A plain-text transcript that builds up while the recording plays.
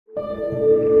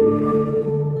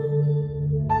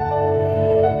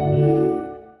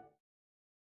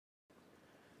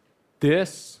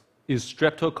This is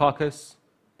Streptococcus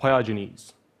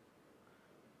pyogenes,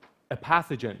 a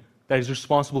pathogen that is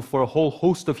responsible for a whole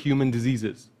host of human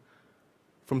diseases,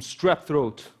 from strep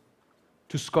throat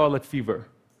to scarlet fever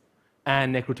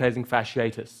and necrotizing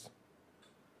fasciitis,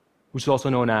 which is also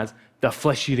known as the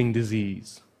flesh-eating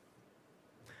disease.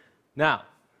 Now,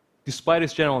 despite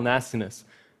its general nastiness,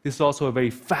 this is also a very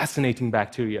fascinating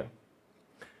bacteria.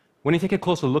 When you take a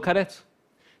closer look at it,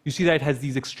 you see that it has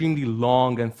these extremely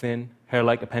long and thin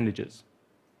hair-like appendages.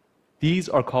 These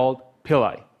are called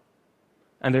pili,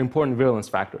 and they're important virulence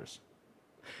factors.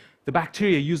 The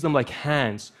bacteria use them like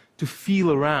hands to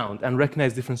feel around and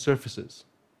recognize different surfaces,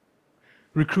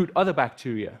 recruit other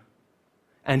bacteria,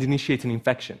 and initiate an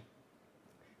infection.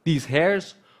 These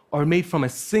hairs are made from a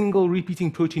single repeating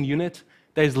protein unit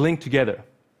that is linked together,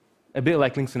 a bit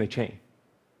like links in a chain.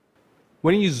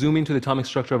 When you zoom into the atomic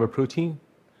structure of a protein,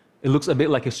 it looks a bit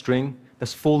like a string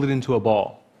that's folded into a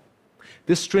ball.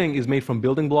 This string is made from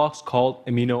building blocks called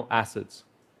amino acids.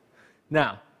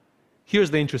 Now, here's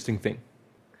the interesting thing.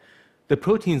 The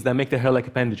proteins that make the hair-like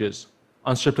appendages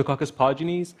on Streptococcus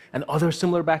pyogenes and other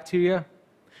similar bacteria,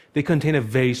 they contain a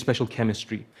very special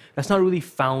chemistry that's not really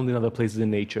found in other places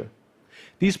in nature.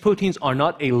 These proteins are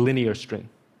not a linear string,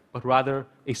 but rather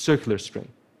a circular string.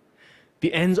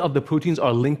 The ends of the proteins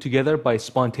are linked together by a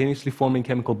spontaneously forming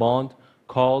chemical bond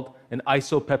called an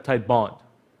isopeptide bond.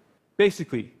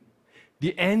 Basically,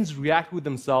 the ends react with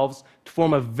themselves to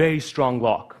form a very strong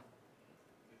lock.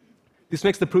 This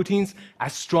makes the proteins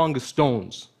as strong as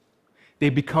stones. They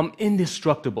become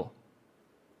indestructible.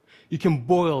 You can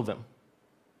boil them,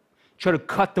 try to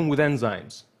cut them with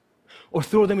enzymes, or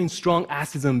throw them in strong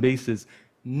acids and bases.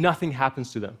 Nothing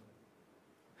happens to them.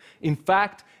 In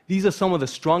fact, these are some of the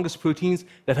strongest proteins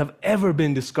that have ever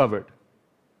been discovered.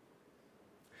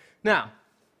 Now,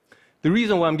 the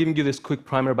reason why I'm giving you this quick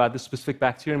primer about this specific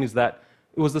bacterium is that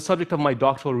it was the subject of my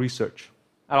doctoral research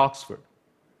at Oxford.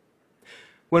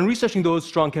 When researching those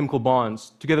strong chemical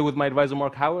bonds, together with my advisor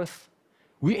Mark Howarth,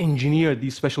 we engineered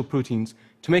these special proteins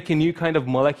to make a new kind of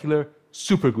molecular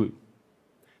superglue.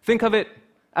 Think of it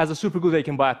as a superglue that you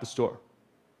can buy at the store.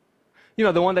 You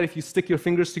know, the one that if you stick your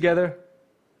fingers together,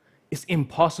 it's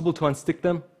impossible to unstick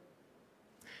them.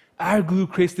 Our glue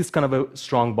creates this kind of a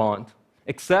strong bond,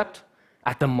 except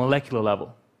at the molecular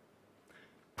level.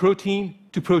 Protein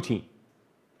to protein.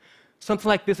 Something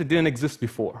like this, it didn't exist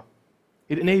before.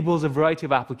 It enables a variety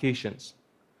of applications,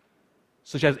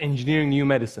 such as engineering new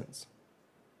medicines,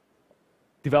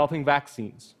 developing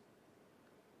vaccines,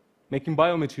 making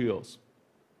biomaterials,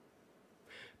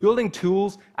 building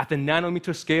tools at the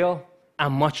nanometer scale,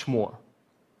 and much more.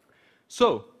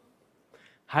 So,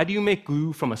 how do you make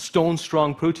glue from a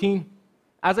stone-strong protein?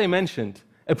 As I mentioned,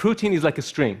 a protein is like a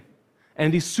string,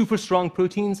 and these super strong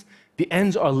proteins, the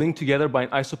ends are linked together by an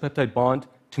isopeptide bond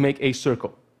to make a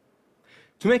circle.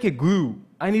 To make a glue,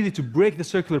 I needed to break the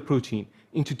circular protein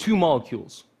into two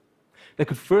molecules that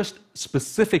could first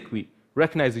specifically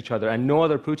recognize each other and know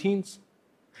other proteins,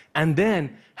 and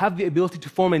then have the ability to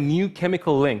form a new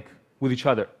chemical link with each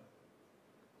other.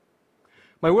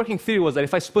 My working theory was that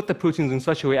if I split the proteins in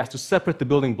such a way as to separate the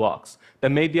building blocks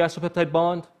that made the isopeptide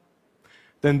bond,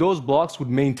 then those blocks would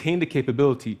maintain the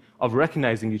capability of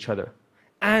recognizing each other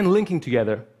and linking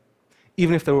together,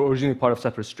 even if they were originally part of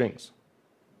separate strings.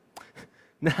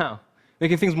 Now,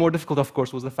 making things more difficult, of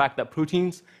course, was the fact that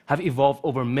proteins have evolved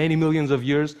over many millions of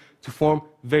years to form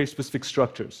very specific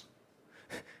structures.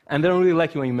 And they don't really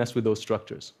like you when you mess with those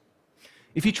structures.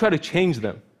 If you try to change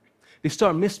them, they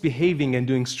start misbehaving and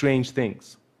doing strange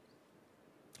things.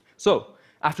 So,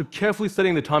 after carefully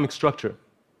studying the atomic structure,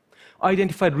 I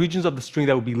identified regions of the string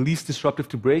that would be least disruptive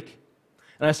to break,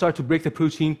 and I started to break the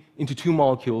protein into two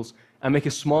molecules and make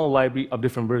a small library of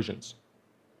different versions.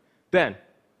 Then,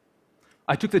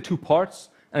 I took the two parts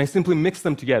and I simply mixed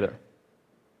them together.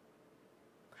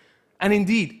 And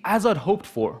indeed, as I'd hoped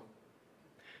for,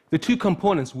 the two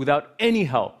components, without any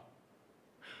help,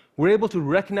 were able to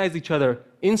recognize each other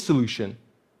in solution,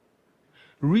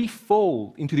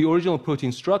 refold into the original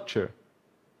protein structure,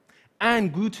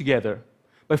 and glue together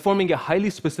by forming a highly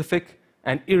specific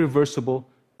and irreversible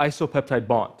isopeptide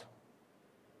bond.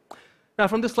 Now,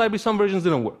 from this library, some versions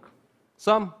didn't work.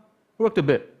 Some worked a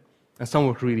bit, and some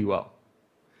worked really well,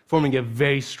 forming a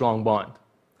very strong bond,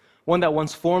 one that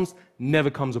once forms never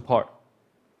comes apart.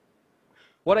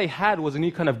 What I had was a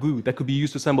new kind of glue that could be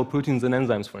used to assemble proteins and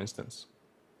enzymes, for instance.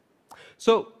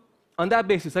 So, on that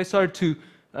basis, I started to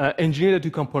engineer the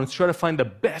two components, try to find the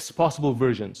best possible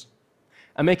versions,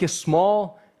 and make a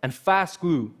small and fast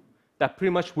glue that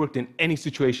pretty much worked in any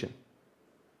situation.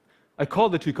 I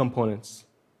called the two components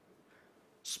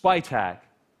spy tag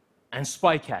and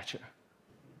spy catcher.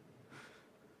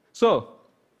 So,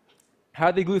 how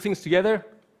do they glue things together?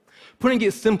 Putting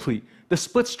it simply, the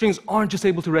split strings aren't just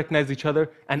able to recognize each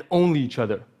other and only each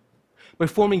other, by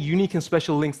forming unique and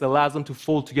special links that allows them to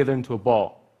fold together into a ball.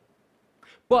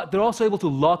 But they're also able to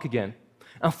lock again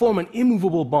and form an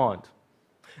immovable bond.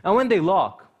 And when they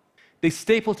lock, they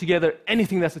staple together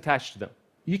anything that's attached to them.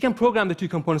 You can program the two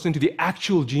components into the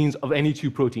actual genes of any two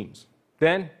proteins.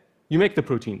 Then, you make the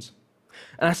proteins.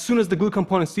 And as soon as the glue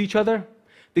components see each other,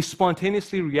 they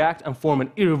spontaneously react and form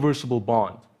an irreversible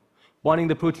bond, bonding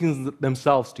the proteins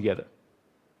themselves together.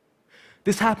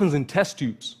 This happens in test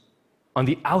tubes, on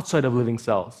the outside of living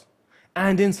cells,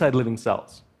 and inside living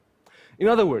cells. In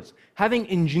other words, having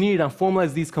engineered and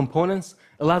formalized these components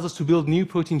allows us to build new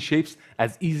protein shapes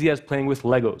as easy as playing with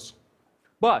Legos.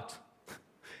 But,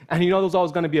 and you know there's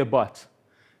always going to be a but,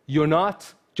 you're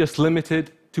not just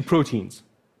limited to proteins.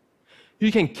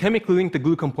 You can chemically link the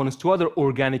glue components to other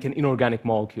organic and inorganic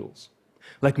molecules,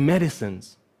 like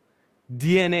medicines,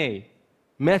 DNA,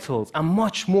 metals, and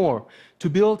much more, to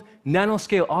build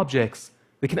nanoscale objects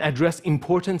that can address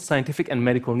important scientific and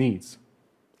medical needs.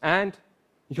 And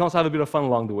you can also have a bit of fun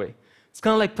along the way. It's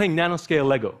kind of like playing nanoscale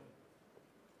Lego.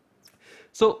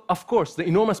 So, of course, the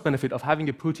enormous benefit of having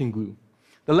a protein glue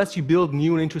that lets you build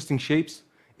new and interesting shapes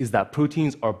is that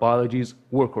proteins are biology's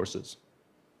workhorses.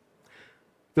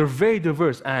 They're very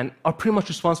diverse and are pretty much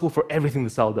responsible for everything the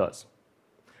cell does.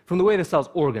 From the way the cell's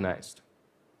organized,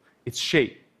 its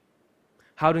shape,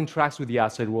 how it interacts with the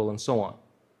outside world, and so on.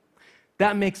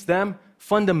 That makes them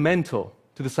fundamental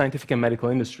to the scientific and medical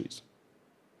industries.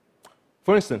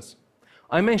 For instance,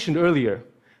 I mentioned earlier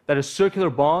that a circular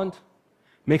bond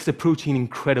makes a protein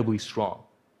incredibly strong.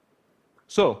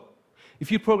 So,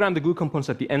 if you program the glue components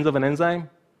at the ends of an enzyme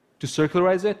to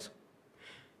circularize it,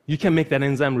 you can make that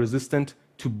enzyme resistant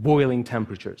to boiling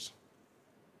temperatures.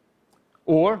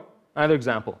 Or, another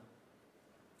example,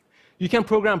 you can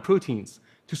program proteins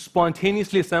to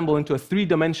spontaneously assemble into a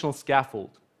three-dimensional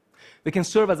scaffold that can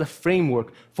serve as a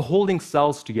framework for holding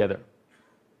cells together,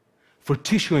 for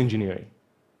tissue engineering.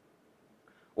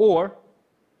 Or,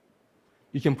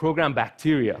 you can program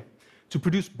bacteria to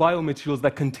produce biomaterials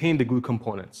that contain the glue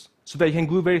components, so that you can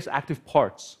glue various active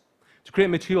parts to create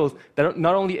materials that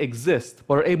not only exist,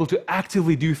 but are able to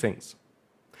actively do things,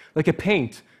 like a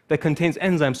paint that contains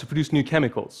enzymes to produce new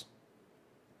chemicals.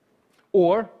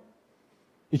 Or,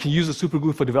 you can use a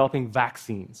superglue for developing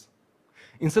vaccines.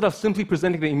 Instead of simply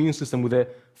presenting the immune system with a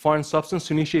foreign substance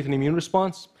to initiate an immune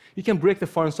response, you can break the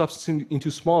foreign substance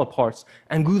into smaller parts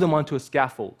and glue them onto a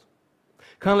scaffold,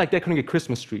 kind of like decorating a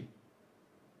Christmas tree.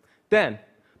 Then,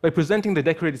 by presenting the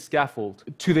decorated scaffold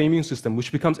to the immune system,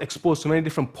 which becomes exposed to many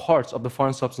different parts of the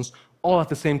foreign substance all at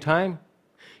the same time,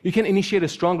 you can initiate a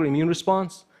stronger immune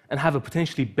response and have a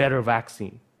potentially better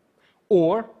vaccine.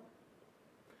 Or,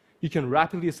 you can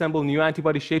rapidly assemble new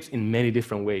antibody shapes in many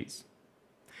different ways.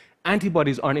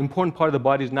 Antibodies are an important part of the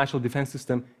body's natural defense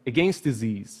system against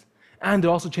disease, and they're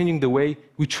also changing the way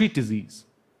we treat disease.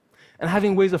 And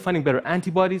having ways of finding better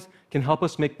antibodies can help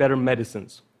us make better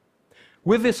medicines.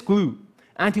 With this glue,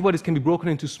 antibodies can be broken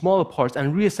into smaller parts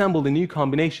and reassembled in new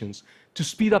combinations to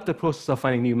speed up the process of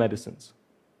finding new medicines.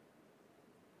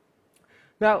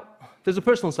 Now, there's a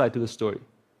personal side to this story.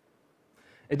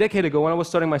 A decade ago, when I was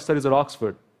starting my studies at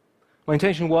Oxford, my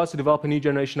intention was to develop a new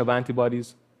generation of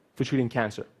antibodies for treating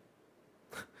cancer.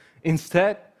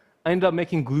 Instead, I ended up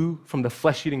making glue from the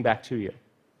flesh-eating bacteria.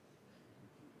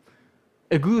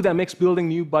 A glue that makes building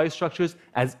new biostructures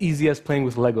as easy as playing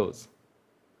with Legos.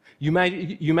 You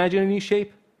imagine a new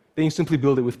shape, then you simply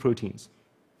build it with proteins.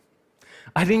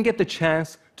 I didn't get the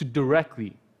chance to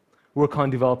directly work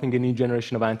on developing a new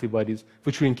generation of antibodies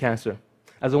for treating cancer,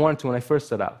 as I wanted to when I first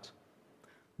set out.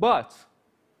 But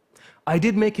I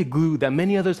did make a glue that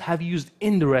many others have used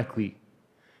indirectly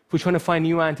for trying to find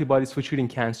new antibodies for treating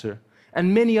cancer,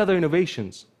 and many other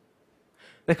innovations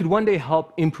that could one day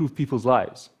help improve people's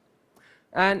lives.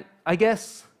 And I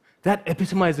guess that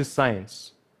epitomizes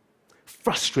science.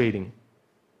 Frustrating,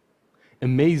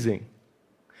 amazing,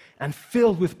 and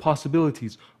filled with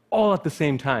possibilities all at the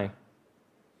same time.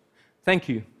 Thank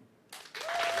you.